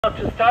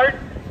To start,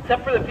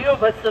 except for the few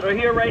of us that are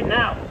here right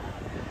now.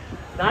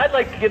 Now, I'd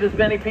like to get as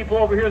many people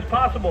over here as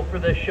possible for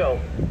this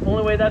show. The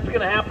only way that's going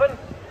to happen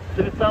is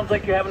if it sounds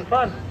like you're having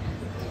fun.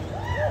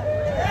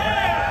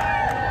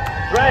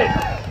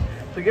 Right.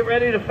 So get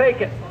ready to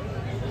fake it.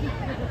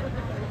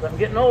 I'm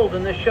getting old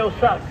and this show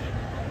sucks.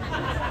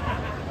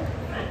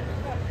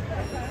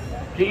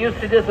 Get used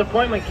to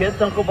disappointment,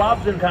 kids. Uncle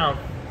Bob's in town.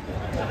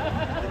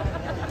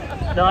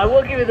 No, I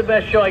will give you the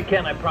best show I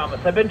can, I promise.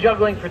 I've been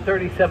juggling for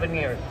 37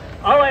 years.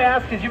 All I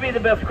ask is you be the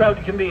best crowd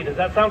you can be. Does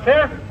that sound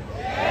fair?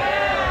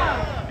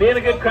 Yeah! Being a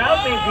good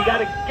crowd means you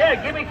gotta,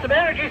 give me some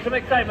energy, some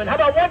excitement. How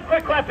about one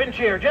quick clap and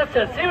cheer, just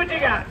to see what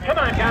you got. Come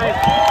on, guys.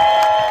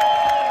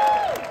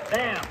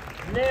 Bam,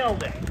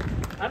 nailed it.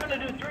 I'm gonna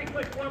do 3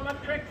 quick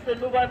warm-up tricks, then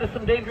move on to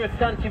some dangerous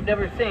stunts you've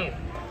never seen.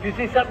 If you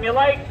see something you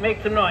like,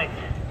 make some noise.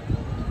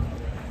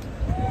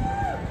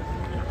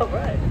 All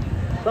right.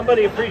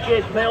 Somebody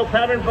appreciates male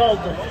pattern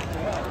baldness.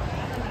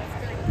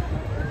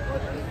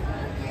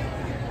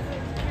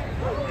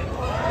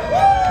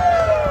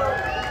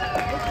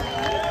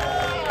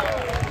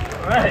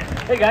 All right.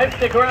 Hey guys,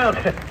 stick around.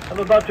 I'm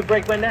about to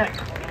break my neck.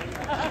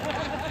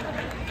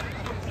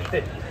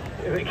 Okay,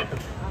 here we go.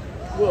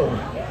 Whoa.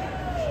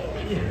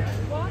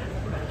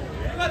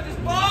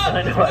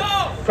 I know,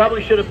 I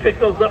probably should have picked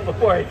those up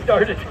before I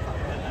started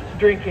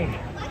drinking.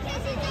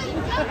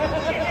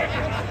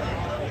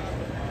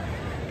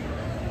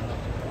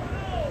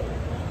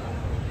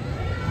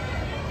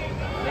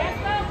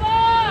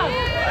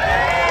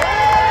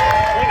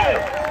 Thank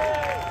you.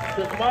 It's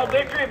a small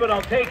victory, but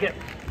I'll take it.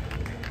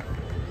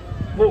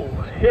 Whoa,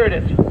 here it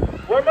is.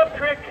 Warm-up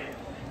trick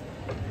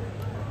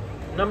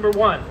number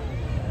 1.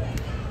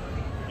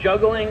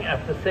 Juggling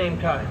at the same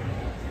time.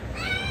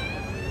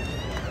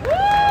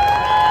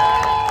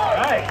 All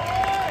right.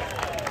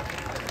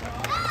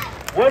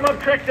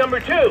 Warm-up trick number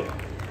 2.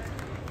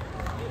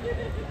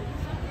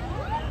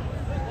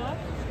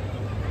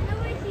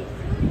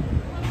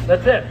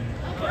 That's it.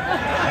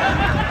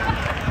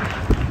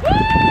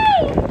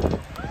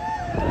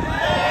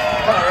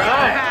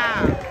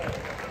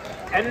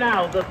 And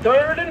now, the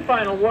third and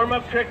final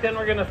warm-up trick, then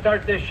we're going to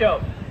start this show.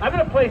 I'm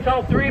going to place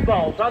all 3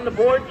 balls on the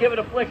board, give it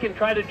a flick, and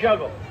try to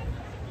juggle.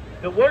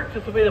 If it works,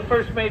 this will be the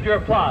first major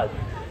applause.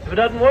 If it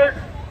doesn't work,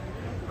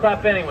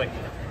 clap anyway.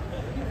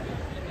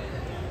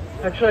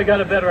 Actually, I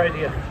got a better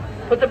idea.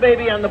 Put the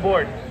baby on the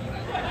board.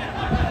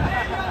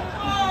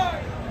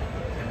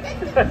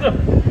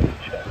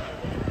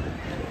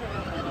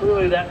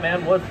 Clearly, that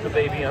man was the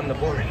baby on the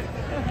board.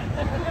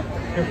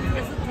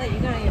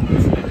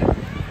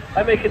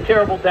 I make a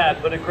terrible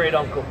dad, but a great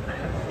uncle.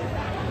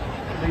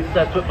 At least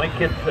that's what my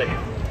kids say.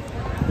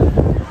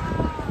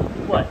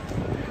 What?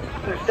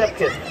 They're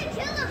stepkids.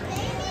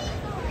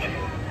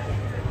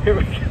 Here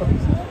we go.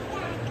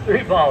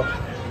 3 balls.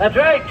 That's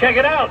right, check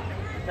it out.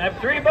 I have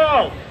 3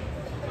 balls.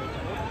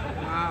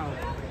 Wow.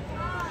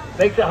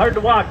 Makes it hard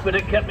to walk, but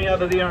it kept me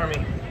out of the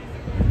army.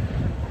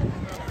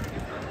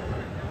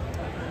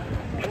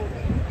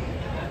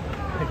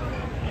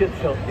 Kids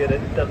don't get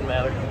it, it doesn't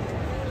matter.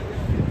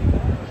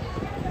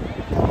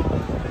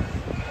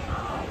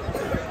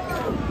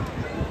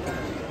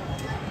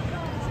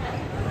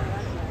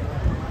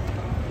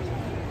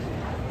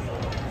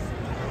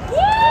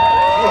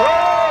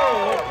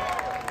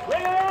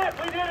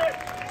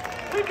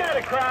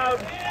 Crowd,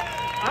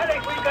 I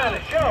think we've got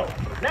a show.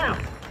 Now,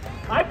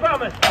 I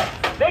promise,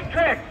 big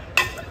tricks,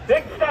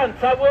 big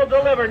stunts I will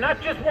deliver, not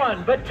just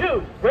 1, but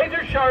 2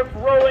 razor-sharp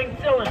rolling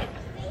cylinders.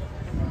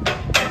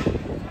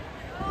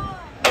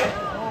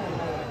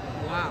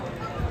 Wow.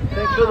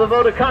 Thanks for the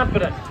vote of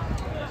confidence.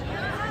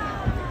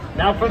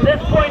 Now, from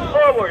this point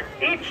forward,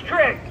 each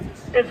trick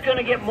is going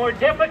to get more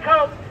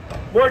difficult,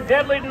 more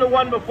deadly than the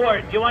one before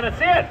it. Do you want to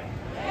see it?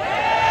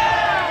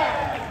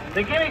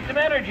 Then give me some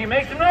energy,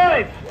 make some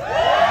noise.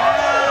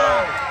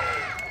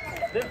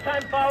 This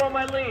time follow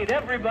my lead,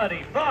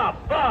 everybody.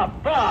 Bob,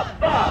 Bob, Bob,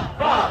 Bob,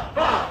 Bob,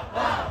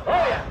 Bob.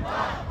 Oh yeah.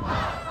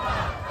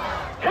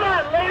 Come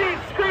on, ladies,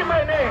 scream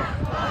my name.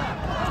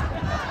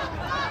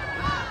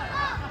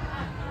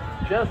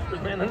 Just the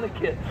men and the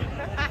kids.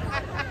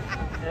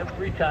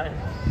 Every time.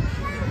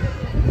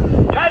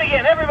 Try it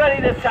again,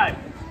 everybody this time.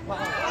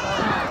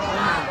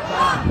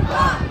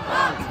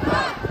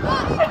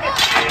 Okay.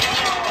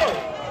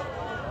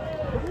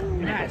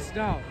 Yes,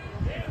 no.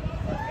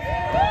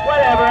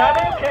 Whatever, I'm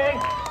okay.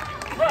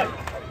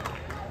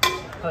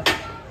 Look,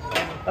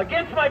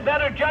 against my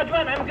better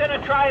judgment, I'm going to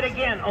try it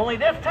again. Only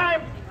this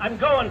time, I'm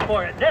going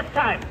for it. This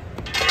time.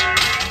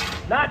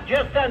 Not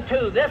just on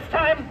 2. This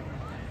time,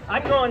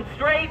 I'm going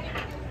straight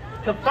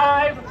to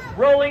 5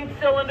 rolling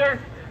cylinders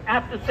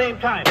at the same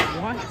time.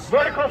 What?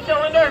 Vertical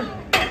cylinder,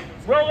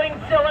 rolling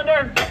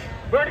cylinder,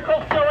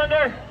 vertical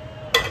cylinder,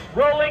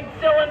 rolling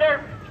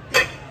cylinder,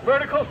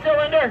 vertical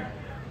cylinder.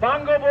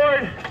 Bongo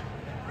board,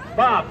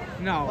 Bob.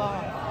 No.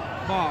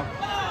 Bob.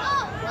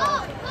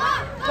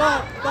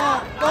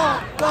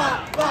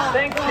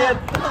 Thanks, kids.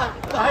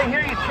 I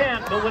hear you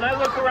chant, but when I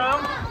look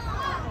around,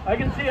 I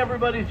can see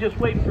everybody's just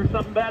waiting for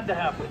something bad to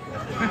happen.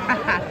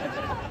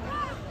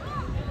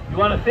 You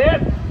want to see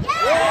it?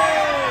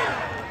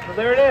 Yeah! Well,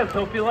 there it is.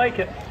 Hope you like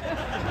it.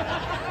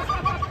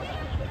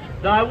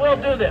 Now, I will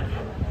do this.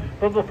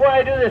 But before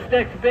I do this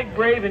next big,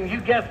 brave, and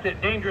you guessed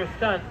it, dangerous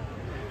stunt,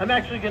 I'm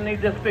actually going to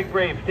need this big,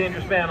 brave,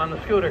 dangerous man on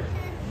the scooter.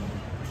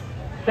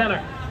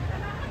 Center.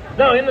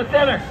 No, in the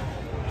center.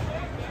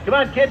 Come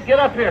on, kid, get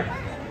up here.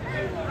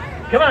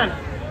 Come on.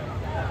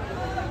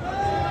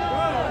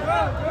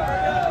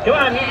 Come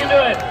on, you can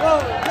do it.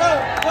 Go, go.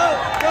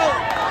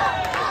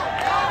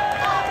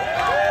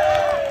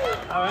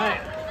 All right.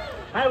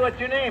 Hi, what's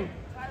your name?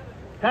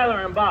 Tyler,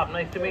 I'm Bob.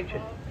 Nice to meet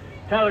you.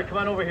 Tyler, come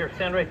on over here.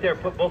 Stand right there.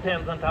 Put both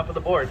hands on top of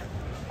the board.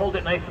 Hold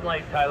it nice and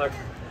light, Tyler.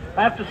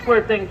 I have to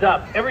square things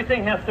up.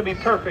 Everything has to be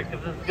perfect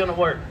if this is going to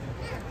work.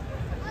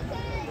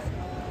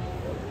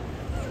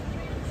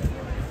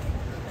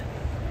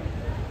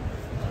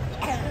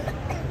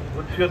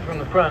 Looks good from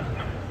the front.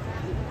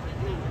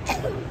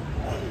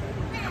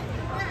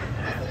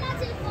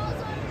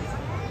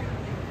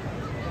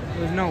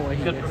 There's no way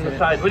he Good gets from the it.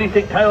 side. What do you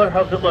think, Tyler?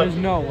 How's it look? There's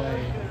no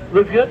way.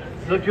 Looks good?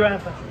 Look your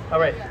ass up. All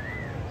right.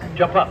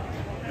 Jump up.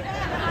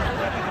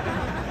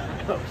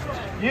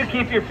 You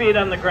keep your feet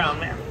on the ground,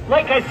 man.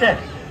 Like I said.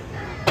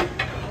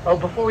 Oh,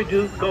 before we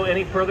do go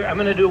any further, I'm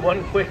going to do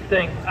one quick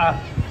thing.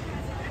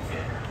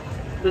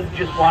 This is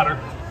just water.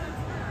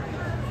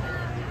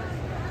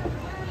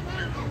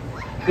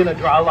 I'm going to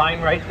draw a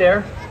line right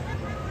there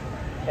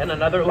and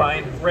another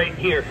line right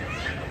here.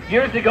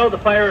 Years ago, the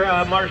fire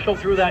marshal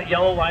drew that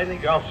yellow line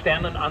that you're all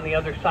standing on the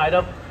other side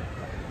of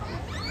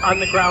on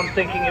the ground,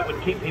 thinking it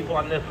would keep people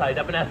on this side.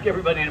 I'm going to ask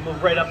everybody to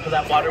move right up to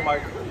that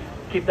watermark.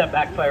 Keep that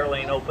back fire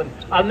lane open.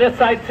 On this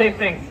side, same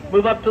thing.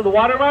 Move up to the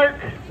watermark.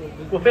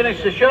 We'll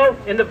finish the show.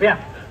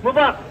 Yeah, move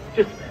up.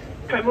 Just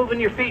try moving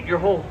your feet. Your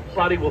whole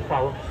body will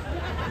follow.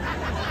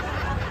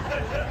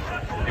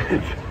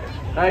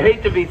 I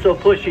hate to be so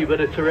pushy,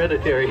 but it's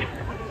hereditary.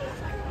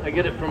 I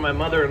get it from my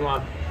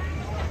mother-in-law.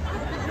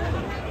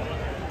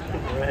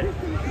 Right.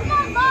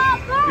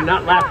 You're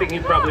not laughing,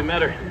 you probably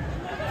met her.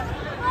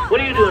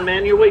 What are you doing,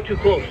 man? You're way too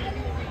close.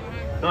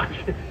 No,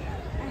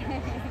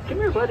 come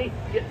here, buddy.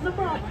 Get in the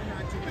box.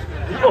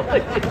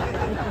 Okay.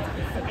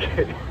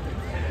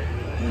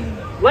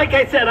 Like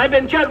I said, I've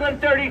been juggling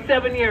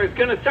 37 years.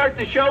 Gonna start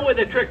the show with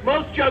a trick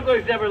most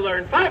jugglers ever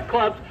learned. 5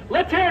 clubs.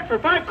 Let's hear it for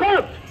 5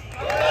 clubs.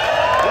 All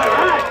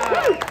right.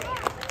 Woo.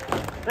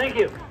 Thank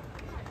you.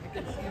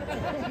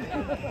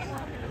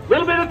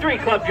 Little bit of 3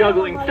 club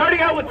juggling, starting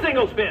out with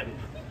single spins,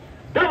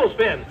 double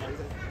spins,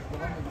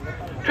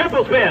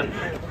 triple spins,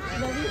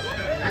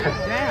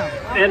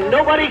 and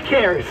nobody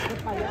cares.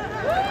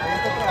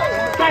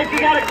 Guys, you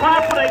gotta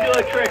clap when I do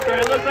a trick or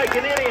I look like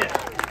an idiot.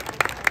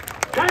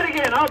 Try it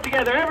again, all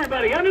together,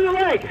 everybody, under the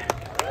leg.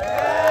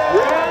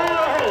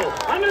 Whoa,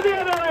 under the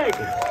other leg.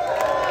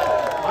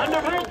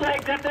 Under both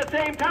legs at the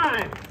same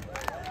time.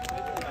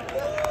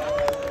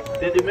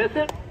 Did you miss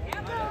it?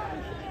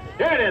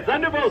 There it is,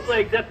 under both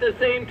legs at the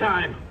same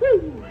time.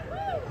 Woo.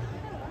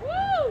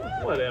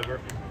 Whatever.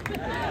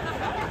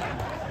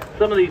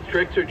 Some of these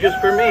tricks are just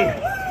for me.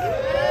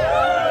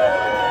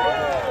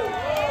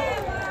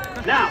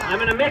 Now, I'm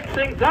going to mix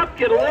things up,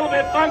 get a little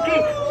bit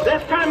funky.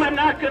 This time I'm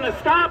not going to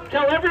stop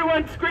till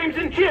everyone screams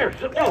and cheers.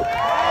 So, whoa.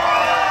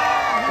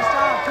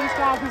 Please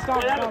stop.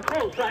 Boy, that was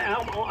close. I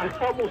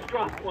almost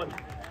dropped one.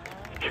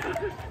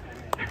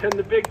 And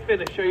the big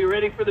finish. Are you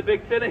ready for the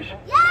big finish?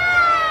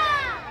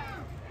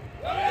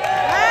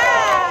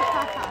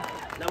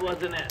 That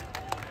wasn't it.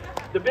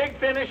 The big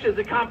finish is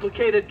a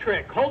complicated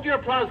trick. Hold your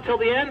applause till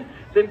the end,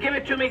 then give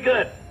it to me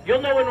good.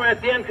 You'll know when we're at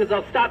the end because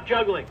I'll stop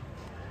juggling.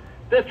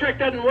 If this trick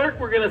doesn't work,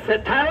 we're going to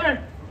set Tyler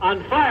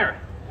on fire.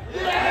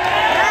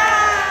 Yeah!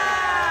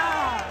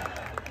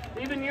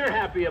 Even you're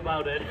happy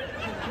about it.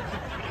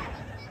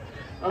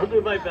 I'll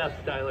do my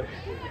best, Tyler.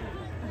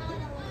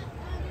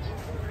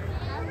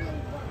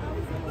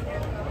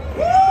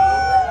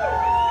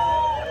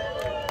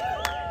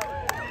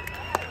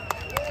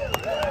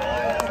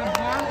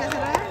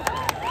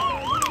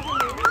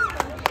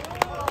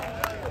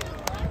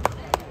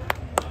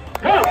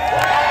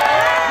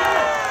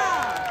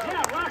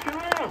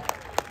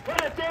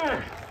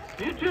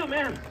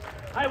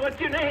 Hi, what's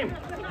your name?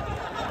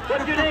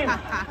 What's your name?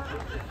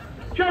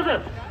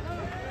 Joseph.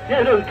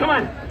 Yeah, no, come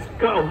on.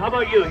 Go. How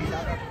about you?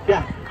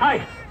 Yeah.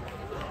 Hi.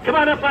 Come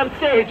on up on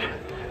stage.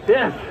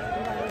 Yes.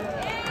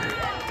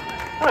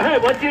 Oh, hey,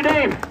 what's your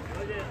name?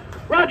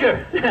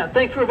 Roger. Yeah,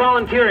 thanks for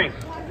volunteering.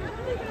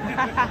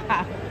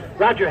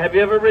 Roger, have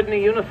you ever ridden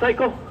a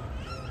unicycle?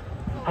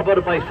 How about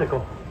a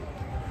bicycle?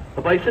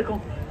 A bicycle?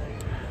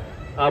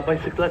 A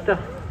bicicleta?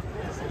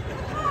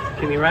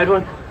 Can you ride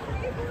one?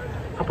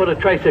 How about a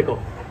tricycle?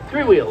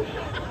 3 wheels.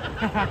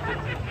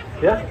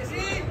 Yeah?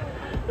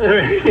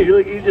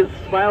 You just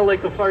smile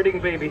like a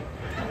farting baby.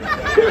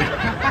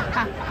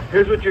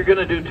 Here's what you're going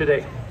to do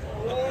today.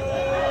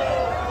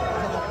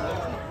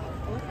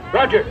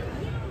 Roger,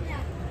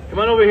 come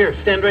on over here.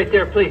 Stand right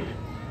there, please.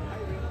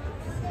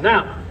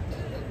 Now,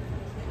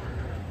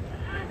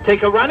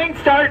 take a running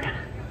start.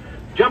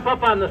 Jump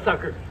up on the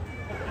sucker.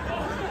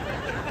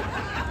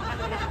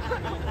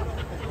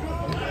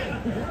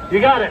 You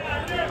got it.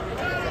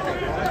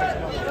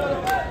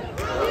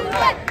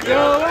 Do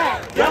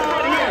it. Jump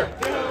right here.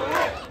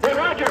 Hey,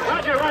 Roger.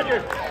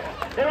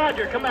 Hey,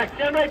 Roger, come back.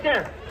 Stand right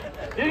there.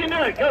 You can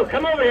do it. Go,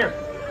 come over here.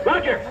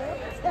 Roger,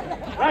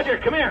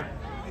 come here.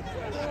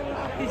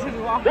 He should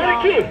walk Let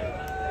off. a key.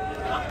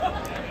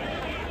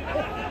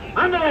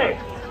 Andale.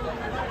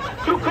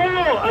 Too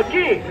cool. A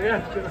key.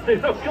 Yeah.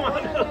 No, come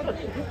on.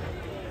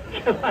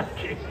 Come on,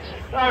 key.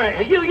 All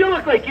right. You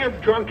look like you're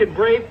drunk and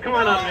brave. Come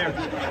on out there.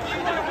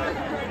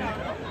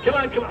 Come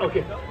on.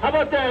 Okay. How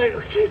about that?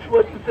 Jeez,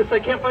 what is this? I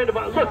can't find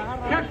about. Look,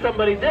 here's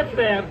somebody. This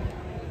man.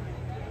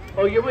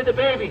 Oh, you're with a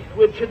baby.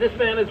 This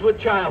man is with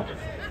child.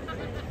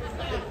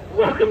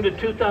 Welcome to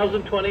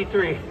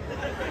 2023.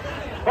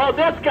 Oh,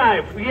 this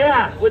guy.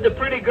 Yeah, with the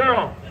pretty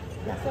girl.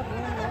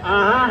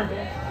 Uh-huh.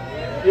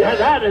 Yeah,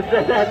 that is.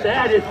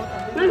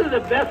 This is the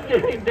best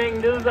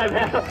dang news I've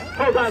had.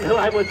 Hold on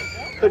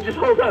just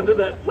hold on to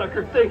that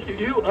sucker. Thank you.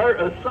 You are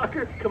a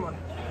sucker. Come on.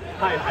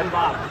 Hi, I'm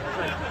Bob.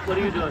 What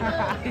are you doing?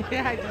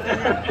 Yeah, I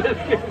Just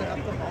kidding.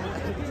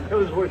 It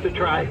was worth a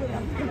try.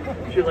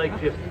 She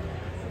likes you.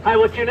 Hi,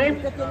 what's your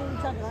name?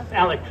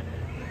 Alex.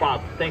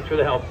 Bob, thanks for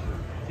the help.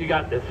 You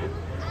got this.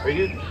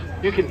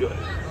 You can do it.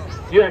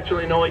 You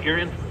actually know what you're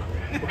in.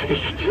 Okay,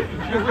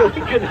 you're really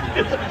good at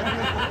this.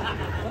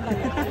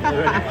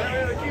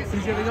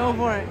 He's gonna go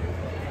for it.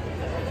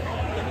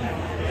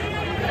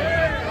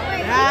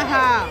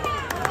 Yeah.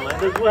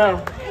 Might as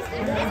well.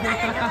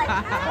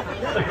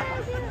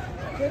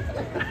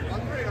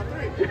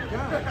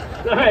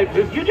 All right,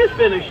 you just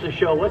finished the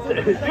show. What the?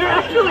 You're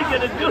actually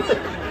going to do it.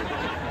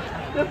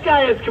 This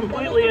guy is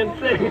completely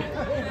insane.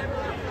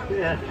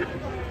 Yeah.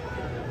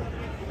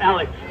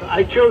 Alex,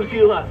 I chose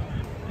you.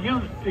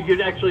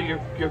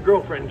 Your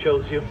girlfriend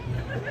chose you,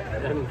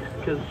 and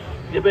because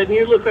you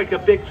look like a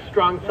big,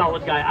 strong,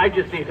 solid guy. I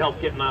just need help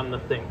getting on the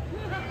thing.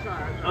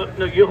 Oh,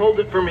 no, you hold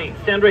it for me.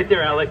 Stand right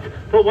there, Alex.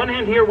 Put one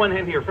hand here,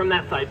 from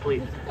that side,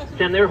 please.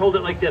 Stand there, hold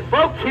it like this.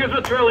 Folks, here's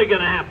what's really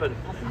going to happen.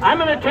 I'm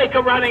going to take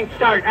a running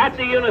start at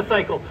the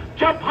unicycle.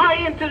 Jump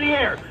high into the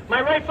air.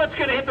 My right foot's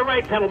going to hit the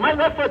right pedal. My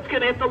left foot's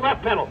going to hit the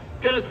left pedal.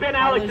 Going to spin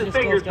Alex's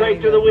fingers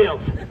right through the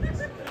wheels.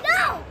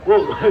 No!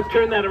 Whoa,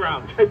 turn that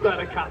around. I'm glad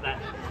I caught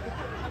that.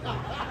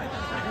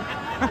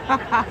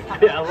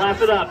 Yeah,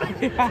 laugh it up.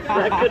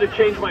 That could have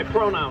changed my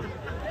pronoun.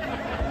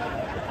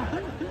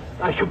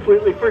 I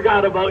completely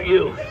forgot about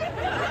you.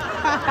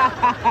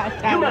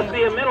 You must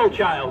be a middle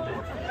child.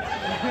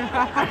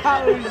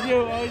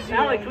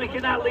 Alex, we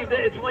cannot leave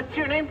this. What's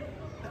your name?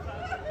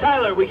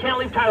 Tyler. We can't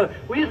leave Tyler.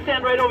 Will you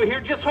stand right over here?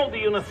 Just hold the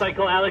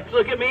unicycle, Alex.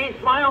 Look at me.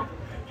 Smile.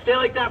 Stay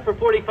like that for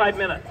 45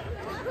 minutes.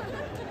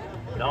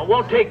 No, it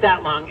won't take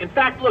that long. In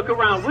fact, look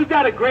around. We've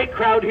got a great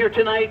crowd here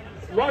tonight,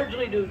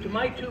 largely due to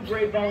my two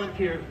brave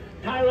volunteers,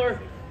 Tyler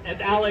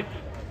and Alex.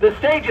 The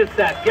stage is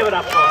set. Give it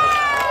up for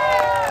us.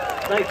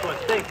 Nice one.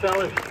 Thanks,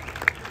 fellas.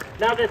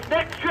 Now, this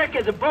next trick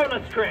is a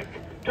bonus trick.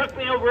 Took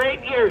me over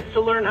 8 years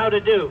to learn how to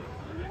do.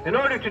 In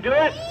order to do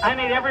it, I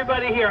need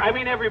everybody here. I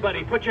mean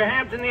everybody. Put your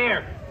hands in the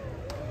air.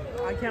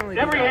 I can't really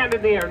Every hand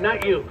in the air,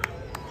 not you,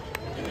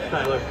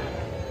 Tyler.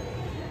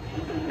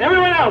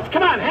 Everyone else,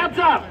 come on, hands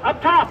up.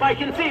 Up top, I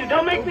can see you.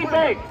 Don't make me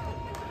beg.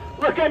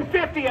 Look, I'm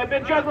 50. I've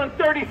been juggling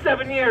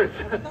 37 years.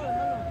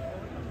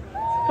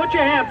 Put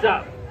your hands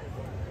up.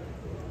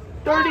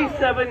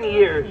 37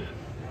 years.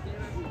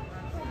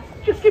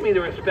 Just give me the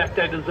respect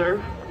I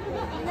deserve.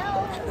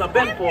 Now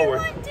bend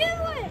forward.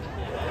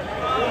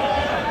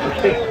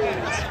 Okay.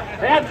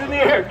 Hands in the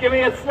air. Give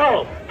me a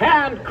slow.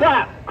 Hand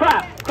clap,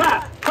 clap,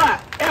 clap,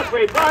 clap.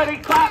 Everybody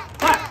clap,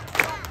 clap.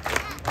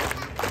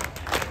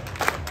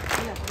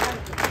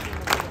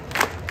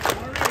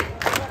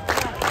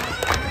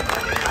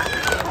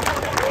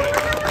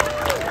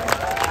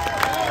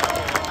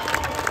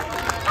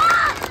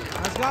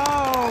 Let's go.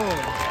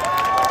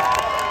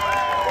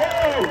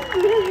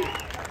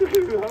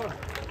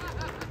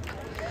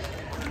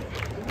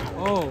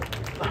 Oh.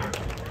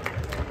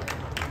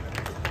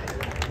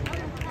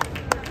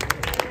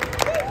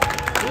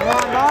 Come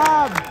on,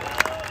 Bob.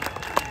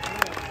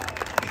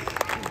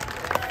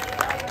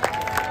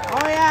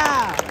 Oh,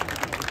 yeah.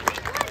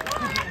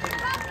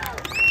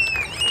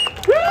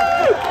 Woo!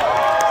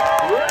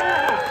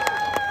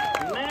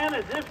 Yeah! Man,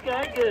 is this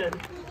guy good.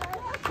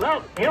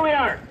 Well, here we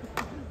are.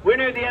 We're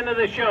near the end of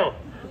the show.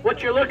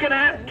 What you're looking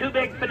at, 2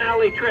 big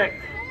finale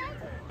tricks.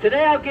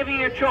 Today I'll give you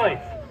your choice.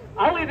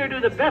 I'll either do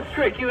the best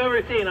trick you've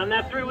ever seen on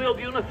that 3-wheeled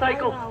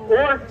unicycle,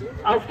 or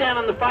I'll stand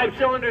on the 5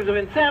 cylinders of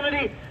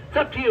insanity. It's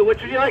up to you.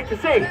 Which would you like to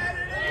see?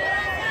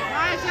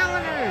 5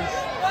 cylinders.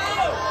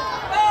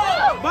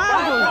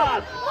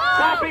 Bob!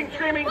 Clapping,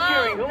 screaming,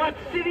 cheering. Who wants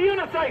to see the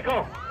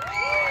unicycle?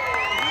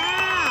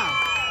 Yeah.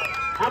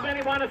 How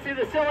many want to see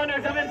the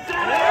cylinders of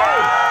insanity?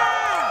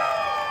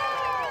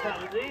 That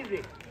was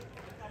easy.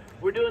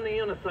 We're doing the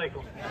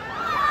unicycle.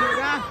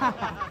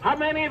 How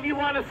many of you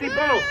want to see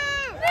both?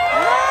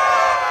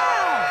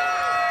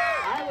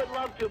 I would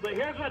love to, but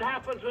here's what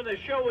happens with a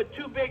show with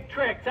 2 big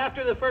tricks.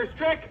 After the first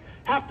trick,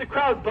 half the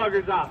crowd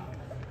buggers off.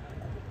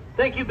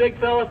 Thank you, big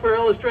fella, for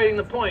illustrating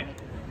the point.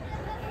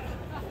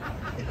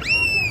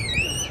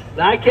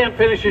 I can't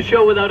finish a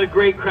show without a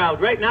great crowd.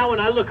 Right now, when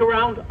I look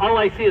around, all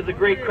I see is a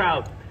great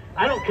crowd.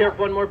 I don't care if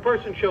one more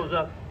person shows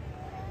up.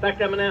 In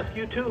fact, I'm going to ask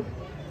you to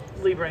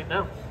leave right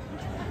now.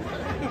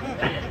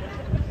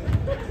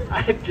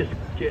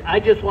 I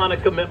just want a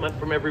commitment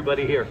from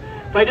everybody here.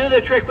 If I do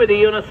the trick with the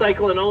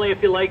unicycle and only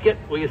if you like it,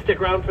 will you stick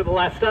around for the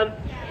last stunt?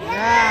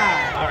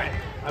 Yeah. All right.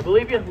 I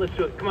believe you. Let's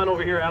do it. Come on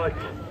over here, Alex.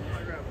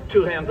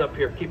 2 hands up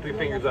here. Keep your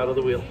fingers out of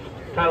the wheels.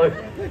 Tyler,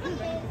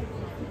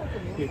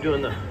 you're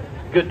doing the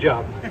good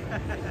job.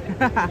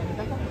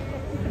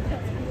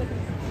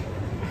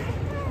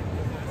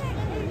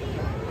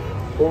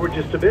 Forward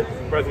just a bit.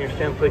 Right in your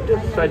stance like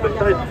this, side by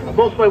side.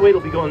 Most of my weight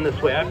will be going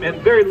this way.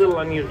 And very little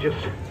on you, just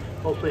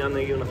mostly on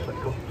the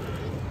unicycle.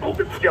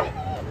 Hold it still.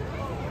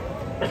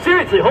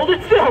 Seriously, hold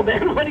it still,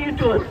 man. What are you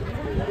doing?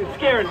 You're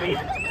scaring me.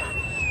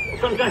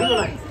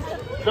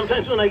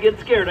 Sometimes when I get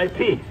scared, I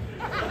pee.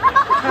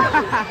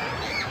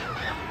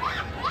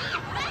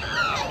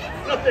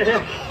 What the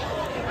heck?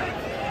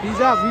 He's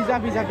up.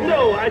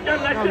 No, I'm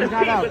not going to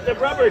pee, but the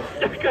rubber is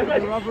stuck on my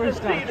The rubber is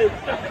stuck. seat. Is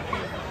stuck.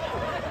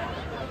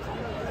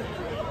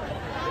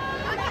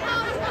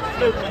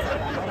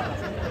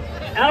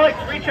 Alex,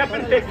 reach up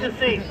and fix the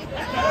seat.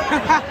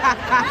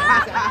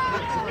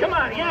 Come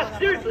on, yeah,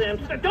 seriously,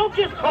 don't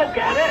just poke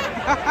at it.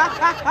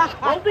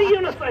 Hold the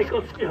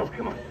unicycle still,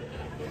 come on.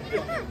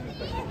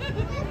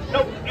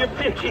 No, you're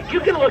pinching. You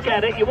can look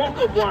at it, you won't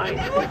go blind.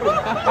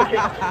 Okay,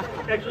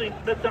 actually,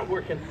 that's not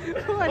working.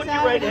 Put your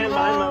right hand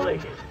behind my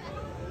leg.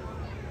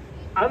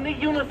 On the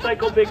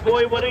unicycle, big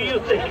boy, what are you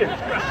thinking?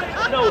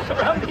 No,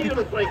 around the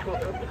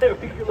unicycle. There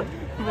we go.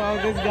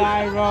 Bro, this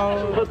guy,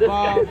 bro. Oh, this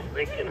guy's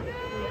thinking.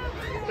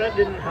 That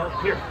didn't help.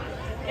 Here,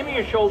 give me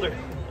your shoulder.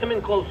 Come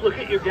in close. Look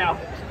at your gal.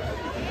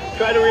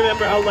 Try to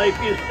remember how life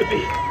used to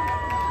be.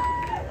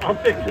 I'll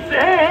fix this.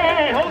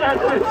 Hey, hold on.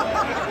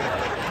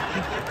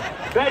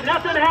 Right,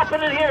 nothing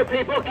happening here,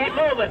 people. Keep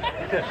moving.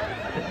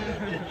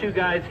 Just 2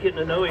 guys getting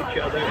to know each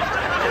other.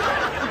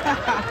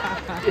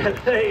 Yes,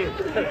 hey.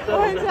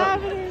 What's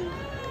happening?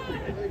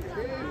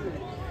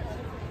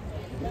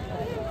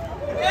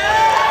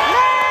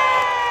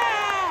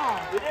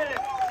 We did it.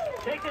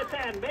 Take this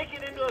hand, make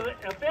it into a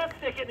fist,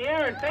 stick it in the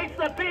air, and face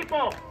the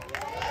people.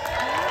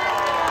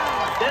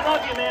 They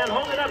love you, man.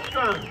 Hold it up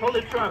strong. Hold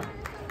it strong.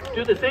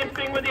 Do the same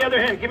thing with the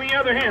other hand. Give me your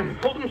other hand.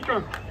 Hold them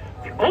strong.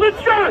 Hold it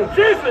strong.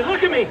 Seriously,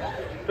 look at me.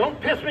 Don't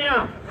piss me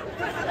off.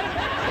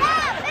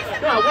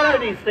 Now, what are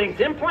these things?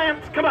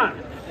 Implants? Come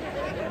on.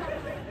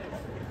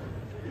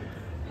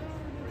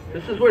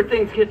 This is where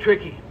things get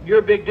tricky. You're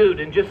a big dude.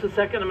 In just a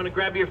second, I'm going to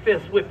grab your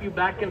fist, whip you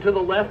back into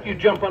the left. You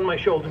jump on my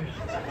shoulders.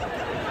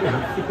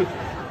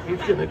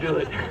 He's going to do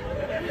it.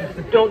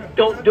 Don't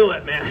do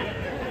it,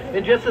 man.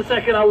 In just a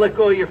second, I'll let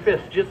go of your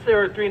fist. Just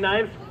there are 3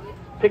 knives.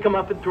 Pick them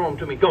up and throw them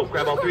to me. Go,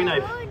 grab all 3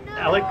 knives.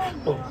 Alex.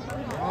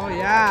 Oh,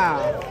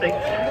 yeah.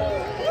 Thanks.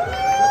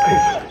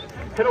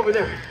 Head over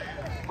there.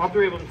 All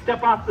 3 of them.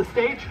 Step off the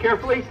stage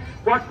carefully.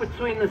 Walk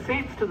between the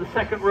seats to the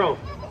 2nd row.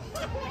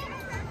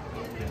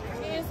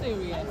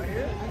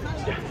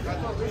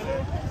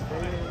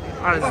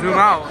 Gotta zoom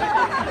out.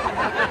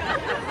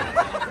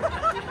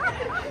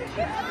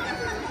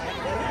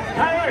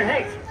 Tyler,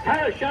 hey,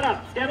 Tyler, shut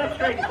up. Stand up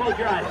straight and close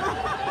your eyes.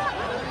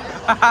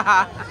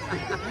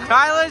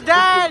 Tyler's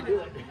dead.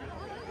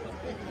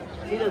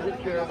 He doesn't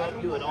care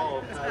about you at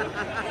all, Tyler.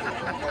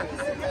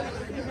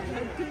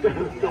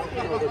 Don't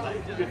throw the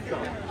knife. Good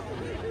job.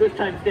 This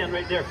time, stand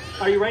right there.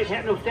 Are you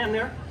right-handed? No, stand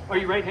there. Are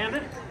you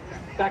right-handed?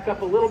 Back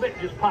up a little bit.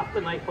 Just pop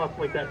the knife up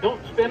like that.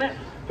 Don't spin it.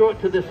 Throw it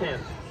to this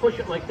hand. Push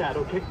it like that,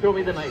 okay? Throw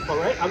me the knife, all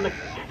right? On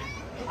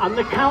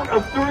the count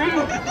of 3.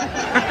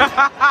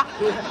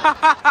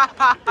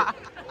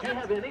 Do you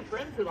have any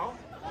friends at all?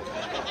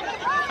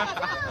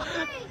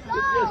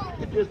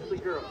 Just the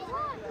girl.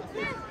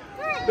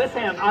 This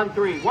hand on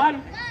 3. 1,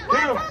 2,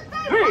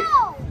 3.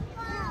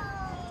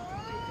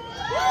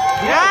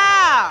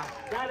 Yeah.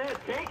 That is.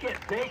 Take it.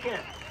 Take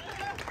it.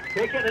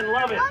 Take it and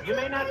love it. You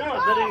may not know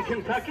it, but in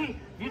Kentucky,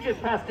 you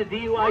just passed a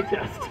DUI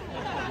test.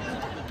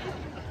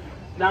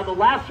 Now the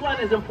last one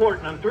is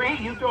important. On 3,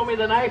 you throw me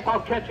the knife,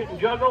 I'll catch it and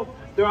juggle.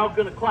 They're all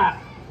going to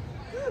clap.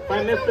 If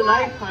I miss the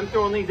knife, I'm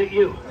throwing these at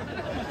you.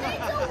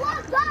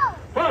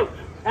 Folks,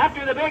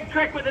 after the big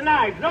trick with the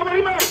knives,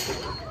 nobody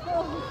moves.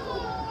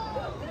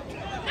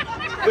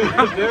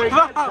 Very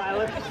good,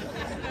 Tyler.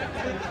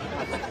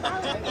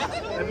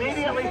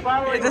 Immediately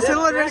following The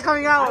cylinder is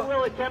coming out. I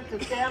will attempt to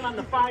stand on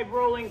the 5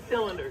 rolling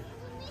cylinders.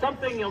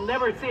 Something you'll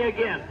never see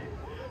again.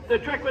 The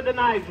trick with the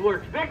knives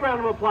works. Big round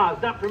of applause,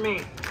 not for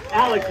me.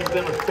 Alex has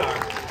been a star.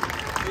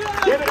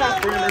 Give it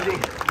up for him as he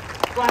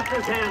slaps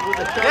his hands with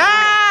a sharp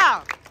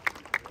Yeah.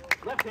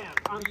 knife. Left hand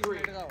on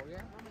 3.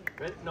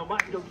 Ready? No,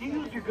 you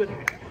use your good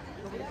hand.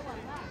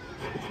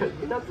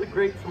 That's a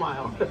great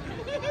smile.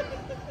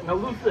 Now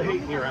lose the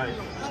hate in your eyes.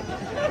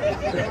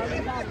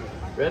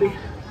 Ready?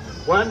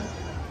 1,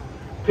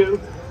 2,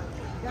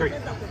 3.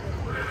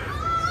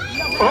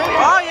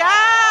 Oh,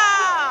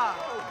 yeah.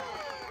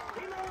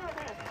 He nailed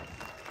it.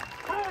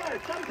 Tyler,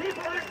 some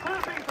people aren't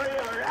clapping for you,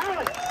 or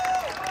Alex.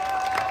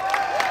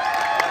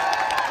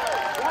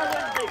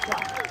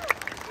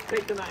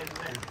 take the knives,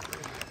 man.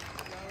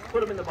 Put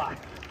them in the box.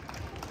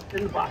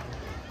 In the box.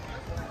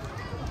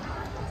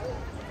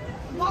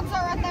 Box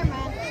are right there,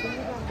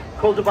 man.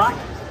 Close the box.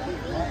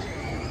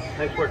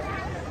 Nice work.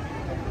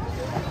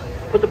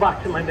 Put the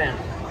box in my van.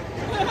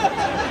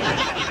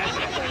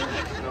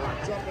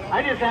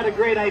 I just had a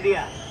great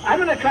idea. I'm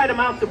going to try to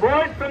mount the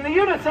board from the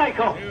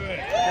unicycle.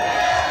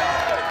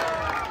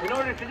 In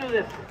order to do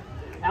this,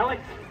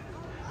 Alex,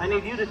 I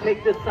need you to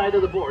take this side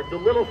of the board, the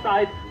little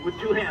side with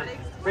two hands,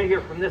 right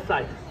here from this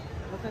side.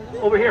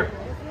 Over here.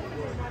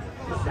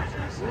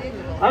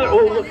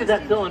 Oh, look at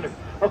that cylinder.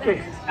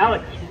 Okay,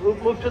 Alex,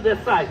 move to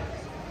this side.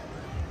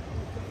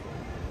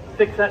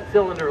 Fix that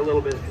cylinder a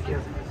little bit if you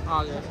can.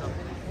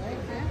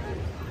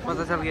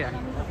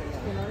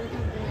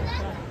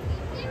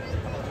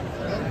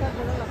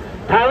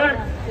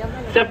 Tyler,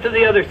 step to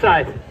the other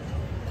side.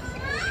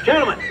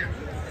 Gentlemen,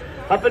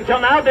 up until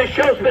now, this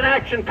show's been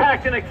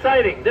action-packed and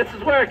exciting. This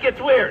is where it gets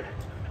weird.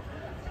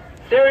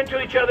 Stare into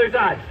each other's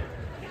eyes.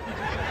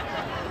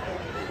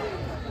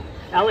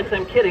 Alex,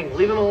 I'm kidding.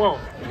 Leave him alone.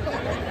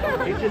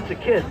 He's just a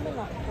kid.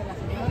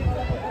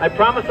 I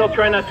promise I'll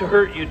try not to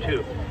hurt you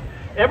two.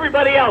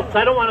 Everybody else,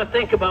 I don't want to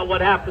think about what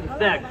happens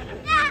next.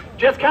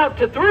 Just count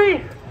to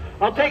 3.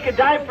 I'll take a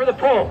dive for the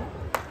pole.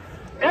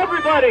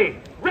 Everybody,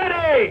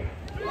 ready?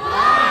 1.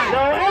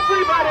 No,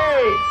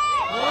 everybody.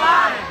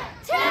 1,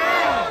 2,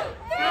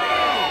 3.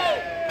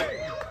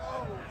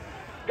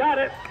 Got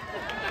it.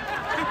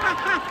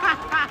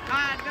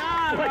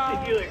 No.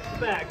 What did you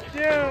expect?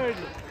 Dude.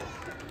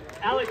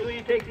 Alex, will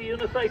you take the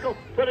unicycle?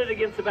 Put it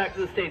against the back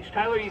of the stage.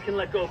 Tyler, you can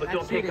let go, but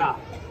don't take off.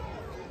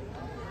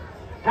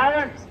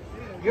 Tyler,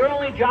 your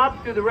only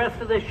job through the rest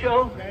of this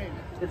show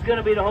is going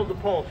to be to hold the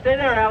pole. Stay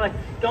there, Alex.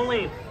 Don't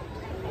leave.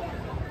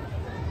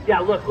 Yeah,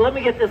 look, let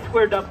me get this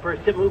squared up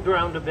first. It moved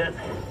around a bit.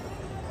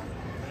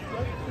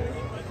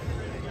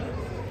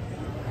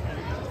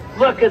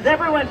 Look, as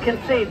everyone can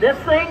see, this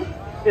thing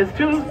is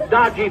too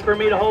dodgy for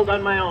me to hold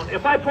on my own.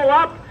 If I pull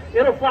up,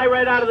 it'll fly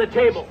right out of the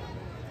table.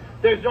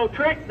 There's no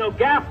trick, no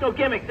gaff, no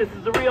gimmick. This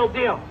is the real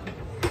deal.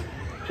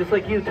 Just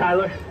like you,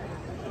 Tyler.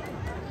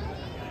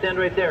 Stand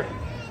right there.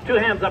 2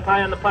 hands up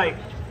high on the pipe.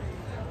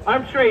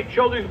 Arms straight,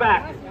 shoulders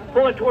back.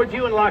 Pull it towards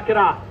you and lock it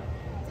off.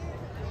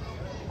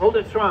 Hold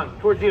it strong,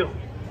 towards you.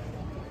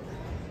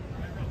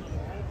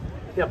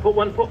 Yeah, put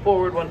 1 foot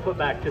forward, 1 foot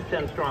back. Just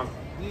stand strong.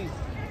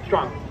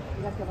 Strong.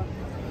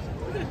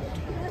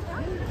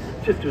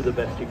 Just do the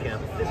best you can.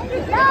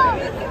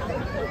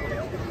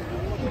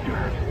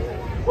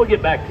 We'll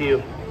get back to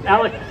you.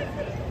 Alex.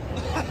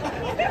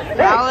 Hey,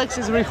 Alex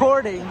is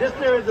recording. this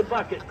there is a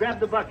bucket. Grab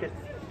the bucket.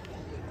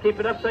 Keep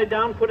it upside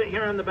down. Put it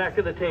here on the back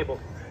of the table.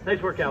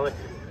 Nice work, Alex.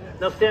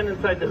 Now stand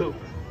inside the hoop.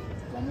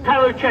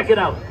 Tyler, check it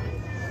out.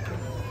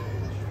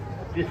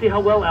 Do you see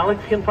how well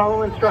Alex can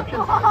follow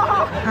instructions?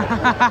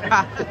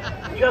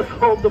 Just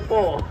hold the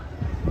pole.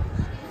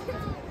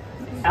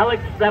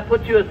 Alex, that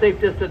puts you a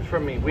safe distance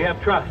from me. We have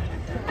trust.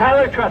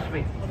 Tyler, trust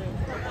me.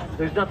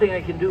 There's nothing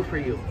I can do for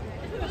you.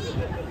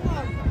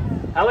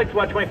 Alex,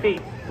 watch my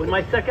feet. When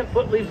my second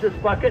foot leaves this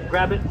bucket,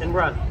 grab it and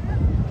run.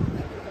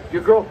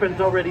 Your girlfriend's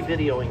already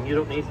videoing. You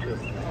don't need to.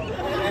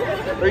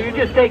 Or you're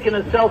just taking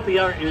a selfie,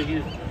 aren't you,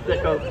 you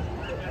sicko?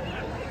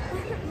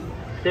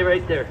 Stay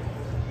right there.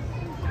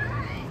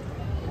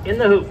 In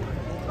the hoop.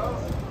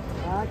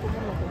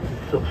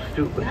 So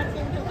stupid.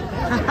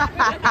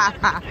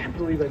 I can't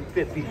believe I'm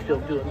 50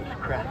 still doing this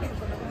crap.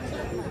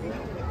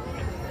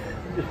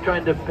 Just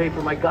trying to pay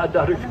for my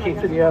goddaughter's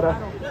quinceañera.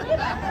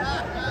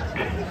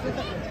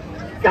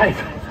 Guys,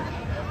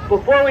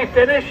 before we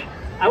finish,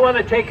 I want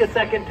to take a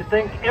second to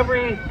thank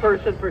every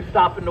person for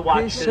stopping to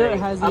watch His today. shirt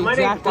has the My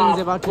exact name's thing he's Bob.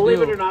 about to Believe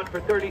do. it or not,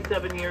 for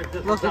 37 years,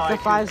 this Look is how at the I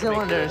 5 choose to make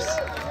cylinders. it. You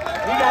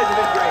guys have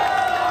been great.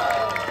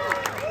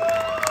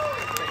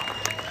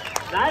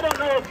 Now, I don't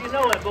know if you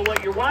know it, but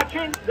what you're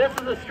watching, this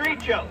is a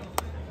street show.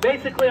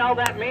 Basically, all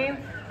that means,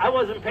 I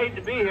wasn't paid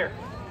to be here.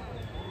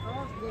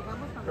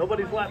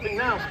 Nobody's laughing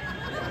now.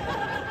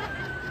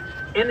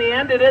 In the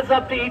end, it is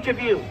up to each of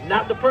you.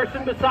 Not the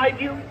person beside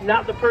you,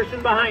 not the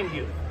person behind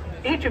you.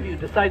 Each of you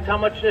decides how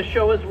much this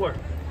show is worth.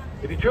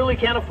 If you truly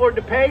can't afford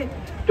to pay,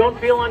 don't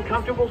feel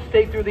uncomfortable,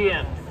 stay through the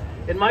end.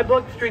 In my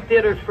book, street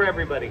theater is for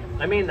everybody.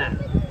 I mean that.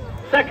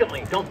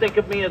 Secondly, don't think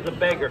of me as a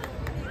beggar.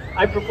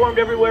 I performed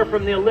everywhere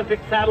from the Olympic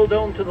Saddle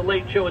Dome to the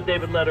Late Show with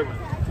David Letterman.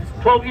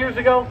 12 years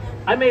ago,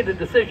 I made the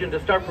decision to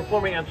start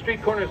performing on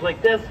street corners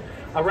like this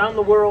around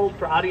the world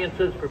for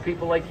audiences, for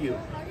people like you.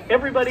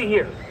 Everybody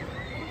here,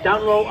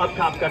 down low, up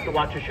top, got to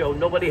watch a show.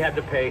 Nobody had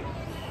to pay.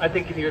 I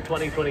think in year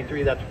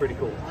 2023, that's pretty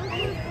cool.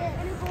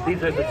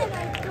 These are the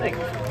things.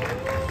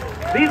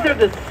 These are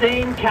the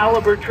same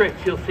caliber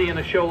tricks you'll see in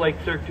a show like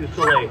Cirque du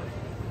Soleil.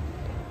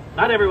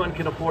 Not everyone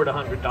can afford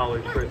 $100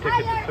 for a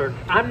ticket to Cirque.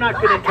 I'm not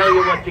going to tell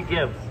you what to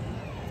give,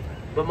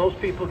 but most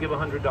people give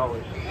 $100.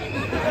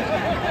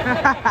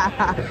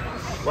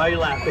 Why are you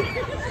laughing?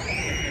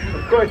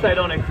 Of course I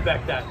don't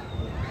expect that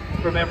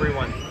from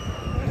everyone.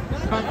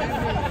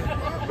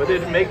 But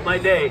it'd make my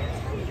day.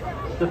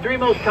 The 3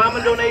 most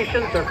common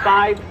donations are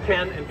 $5,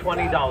 $10, and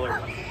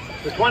 $20.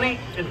 The 20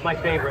 is my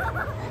favorite.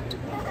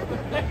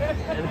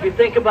 And if you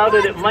think about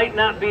it, it might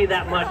not be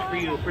that much for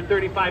you for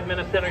 35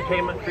 minutes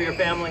entertainment for your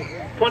family.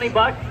 20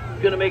 bucks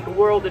is going to make a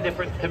world of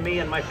difference to me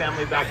and my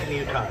family back in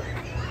Utah.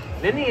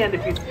 And in the end,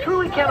 if you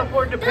truly can't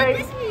afford to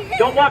pay,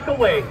 don't walk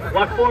away.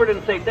 Walk forward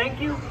and say thank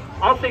you.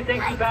 I'll say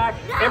thank you back.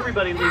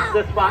 Everybody leaves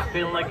this spot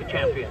feeling like a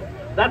champion.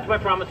 That's my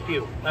promise to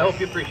you. I hope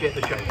you appreciate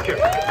the show.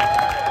 Cheers.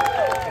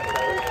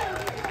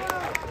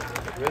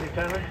 Ready,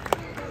 Tyler?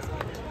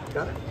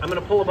 Got it? I'm going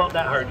to pull about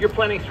that hard. You're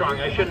plenty strong.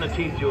 I shouldn't have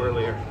teased you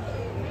earlier.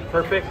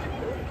 Perfect.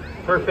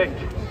 Perfect.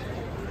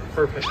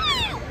 Perfect.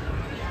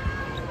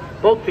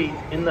 Both feet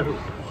in the hoop.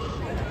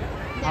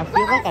 I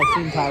feel like I've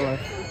seen Tyler.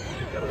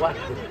 Gotta watch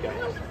this guy.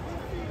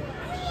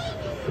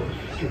 So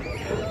stupid.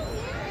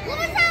 What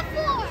was that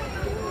for?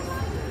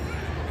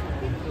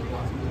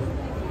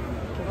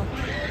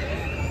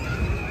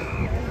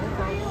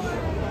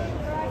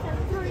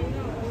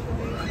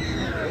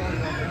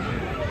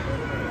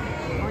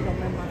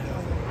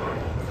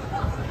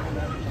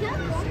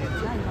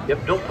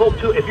 Yep, don't pull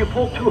too, if you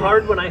pull too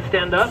hard when I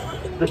stand up,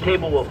 the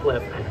table will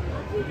flip.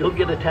 You'll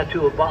get a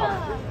tattoo of Bob.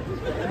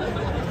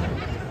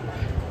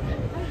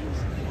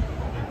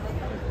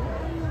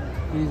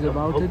 He's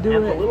about to Hands do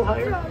a it. little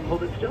higher,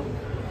 hold it still.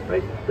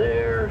 Right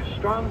there,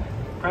 strong,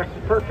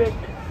 practice, perfect,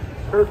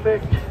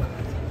 perfect,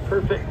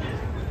 perfect.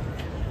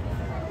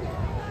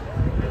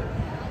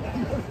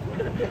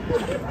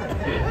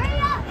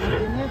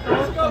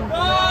 Let's go,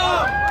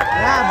 Bob!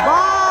 Yeah,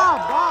 Bob!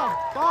 Bob!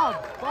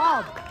 Bob!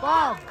 Bob!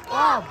 Bob!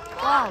 Bob!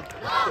 Bob!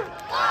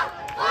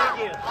 Thank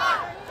you.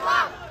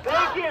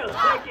 Thank you.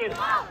 Thank you.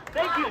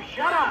 Thank you.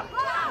 Shut up.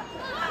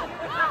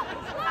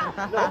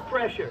 No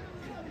pressure.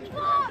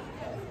 Bob!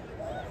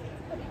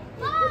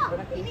 Bob!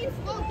 He needs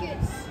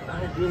focus. I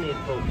do need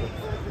focus.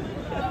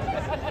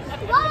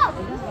 Bob!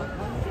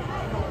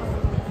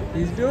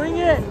 He's doing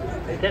it!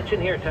 Pay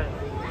attention here, Ty.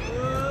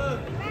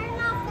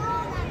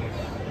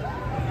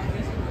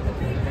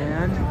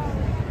 And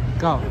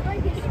go.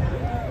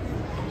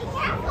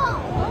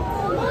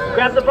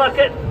 Grab the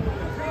bucket.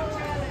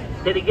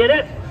 Did he get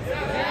it?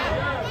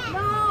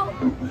 No!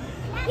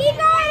 He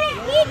got it!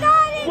 He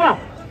got it! Wow.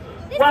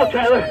 This Wow, is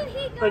Tyler. true,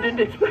 he got I didn't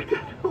expect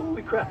that.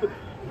 Holy crap.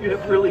 You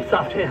have really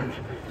soft hands.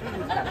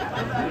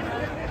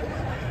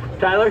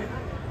 Tyler,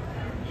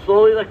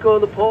 slowly let go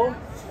of the pole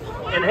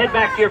and head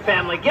back to your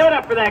family. Give it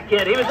up for that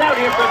kid. He was out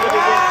here from the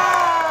beginning.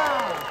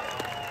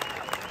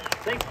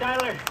 Thanks,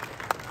 Tyler.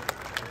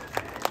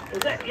 Is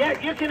that, yeah,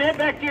 you can head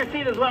back to your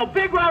seat as well.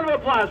 Big round of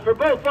applause for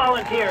both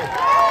volunteers.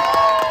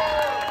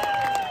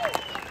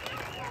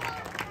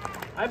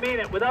 I mean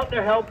it. Without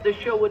their help, this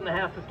show wouldn't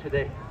have happened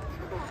today.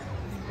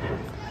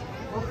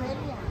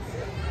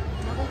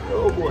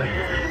 Oh boy.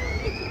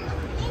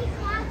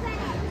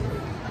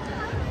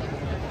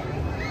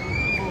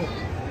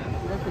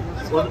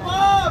 Well,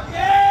 Bob!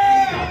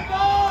 Yeah!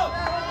 Bob!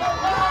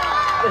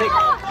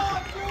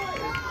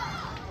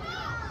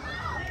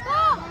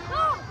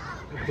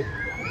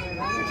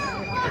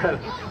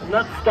 I'm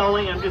not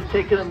stalling, I'm just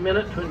taking a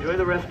minute to enjoy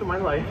the rest of my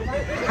life.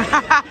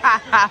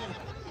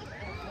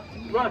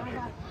 Look,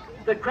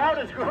 the crowd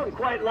has grown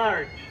quite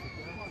large.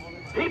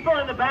 People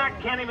in the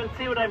back can't even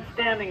see what I'm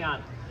standing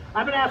on.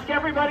 I'm going to ask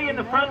everybody in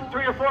the front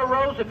 3 or 4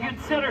 rows, if you'd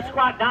sit or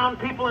squat down,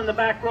 people in the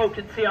back row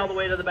can see all the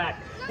way to the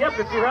back. Yep,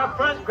 if you're up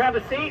front, grab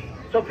a seat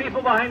so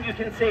people behind you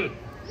can see.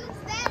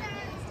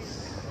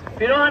 If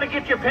you don't want to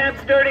get your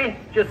pants dirty,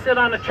 just sit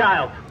on a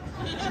child.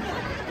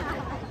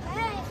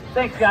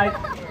 Thanks, guys.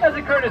 As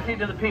a courtesy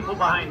to the people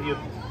behind you.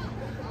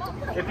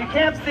 If you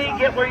can't see,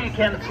 get where you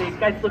can see.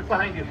 Guys, look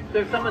behind you. If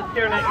there's someone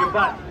staring at your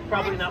butt, it's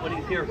probably not what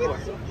he's here for.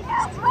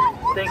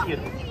 Thank you.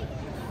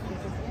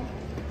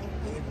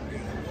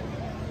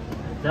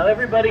 Now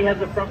everybody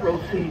has a front row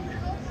seat.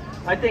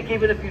 I think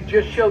even if you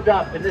just showed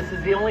up, and this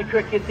is the only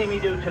trick you see me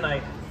do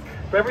tonight,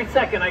 for every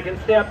second I can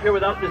stay up here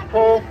without this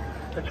pole,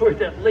 that's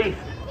worth at least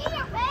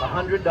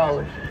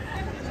 $100.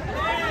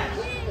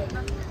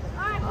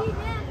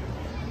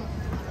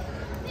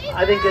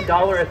 I think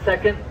 $1 a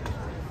second.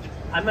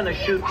 I'm going to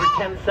shoot for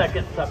 10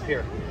 seconds up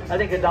here. I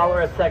think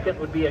 $1 a second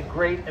would be a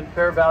great and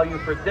fair value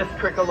for this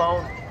trick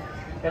alone.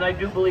 And I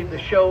do believe the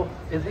show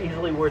is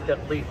easily worth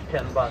at least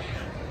 10 bucks.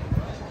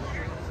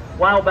 A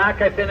while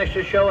back, I finished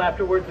a show.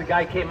 Afterwards, the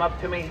guy came up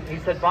to me. He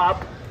said,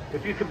 Bob,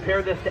 if you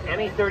compare this to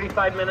any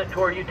 35-minute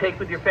tour you take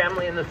with your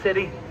family in the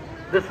city,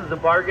 this is a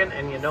bargain,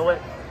 and you know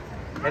it.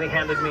 And he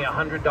handed me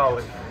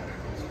 $100.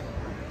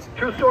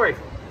 True story.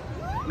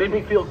 Made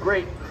me feel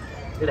great.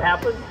 It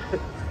happened.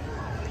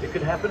 It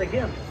could happen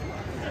again.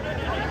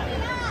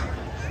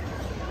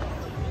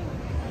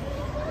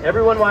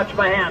 Everyone watch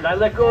my hand. I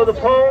let go of the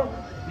pole.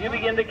 You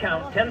begin to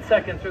count. 10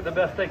 seconds are the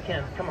best I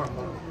can. Come on.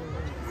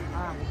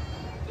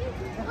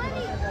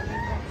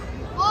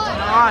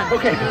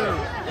 Okay.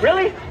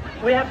 Really?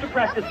 We have to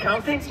practice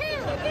counting?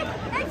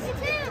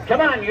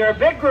 Come on, you're a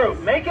big group.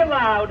 Make it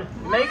loud.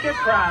 Make it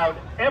proud.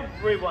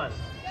 Everyone.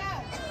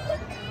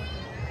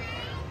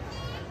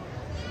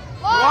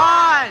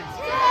 1,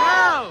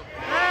 2,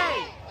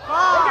 3, 4.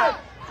 Okay.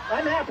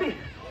 I'm happy.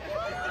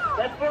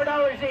 That's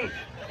 $4 each.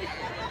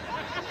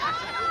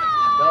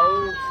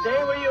 No,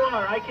 stay where you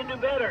are. I can do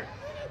better.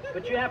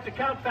 But you have to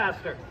count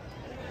faster.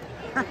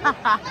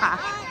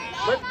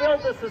 Let's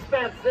build the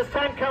suspense. This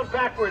time count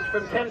backwards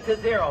from 10 to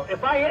 0.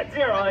 If I hit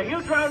 0, a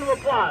huge round of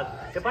applause.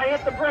 If I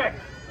hit the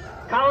bricks,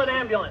 call an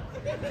ambulance.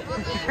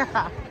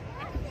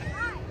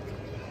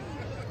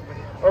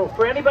 Oh,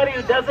 for anybody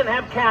who doesn't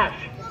have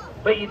cash,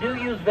 but you do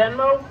use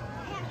Venmo,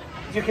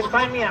 you can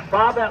find me at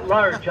Bob at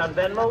Large on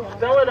Venmo.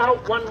 Spell it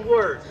out one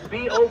word.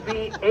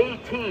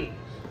 B-O-B-A-T.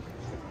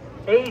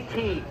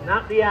 A-T,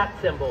 not the at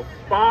symbol.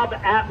 Bob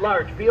at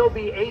Large.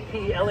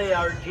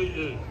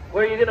 B-O-B-A-T-L-A-R-G-E.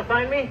 Where are you going to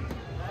find me?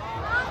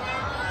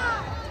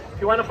 If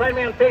you want to find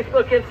me on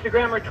Facebook,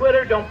 Instagram, or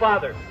Twitter, don't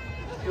bother.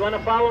 If you want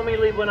to follow me,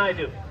 leave when I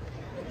do.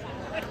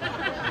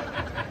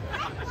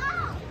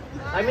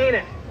 I mean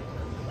it.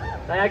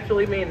 I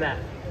actually mean that.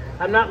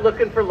 I'm not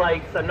looking for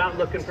likes. I'm not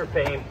looking for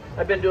fame.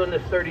 I've been doing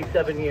this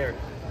 37 years.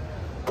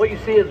 What you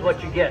see is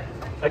what you get.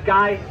 A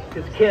guy,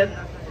 his kid,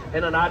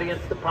 and an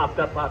audience that popped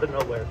up out of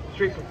nowhere.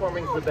 Street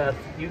performing's the best.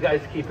 You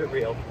guys keep it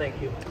real. Thank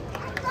you.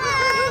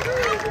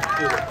 Let's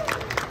do this.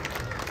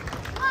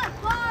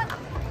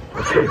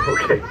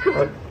 Okay, come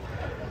on.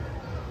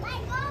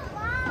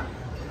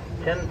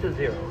 10 to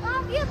 0.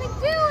 Bob, you can do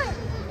it.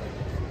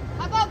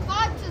 How about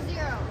 5 to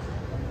 0?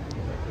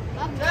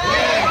 10, 9,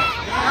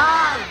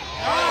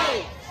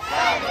 8,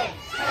 7,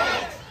 6,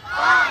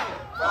 5,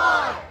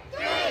 4,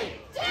 3,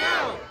 2,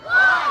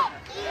 1.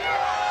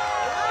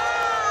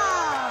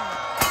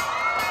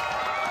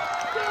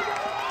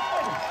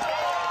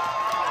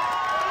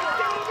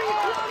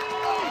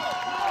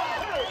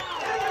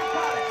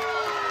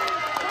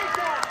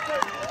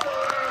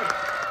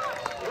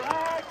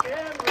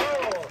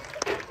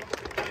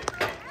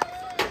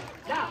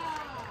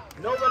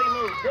 Nobody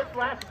moves. This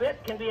last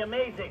bit can be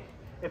amazing.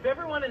 If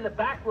everyone in the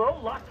back row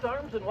locks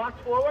arms and walks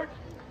forward,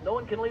 no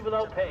one can leave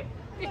without paying.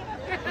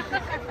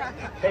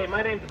 Hey,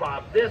 my name's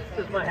Bob. This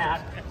is my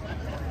hat.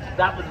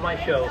 That was my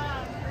show.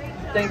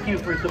 Thank you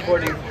for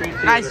supporting Street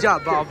Theater. Nice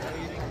job, Bob.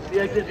 The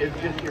exit is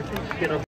just your skin.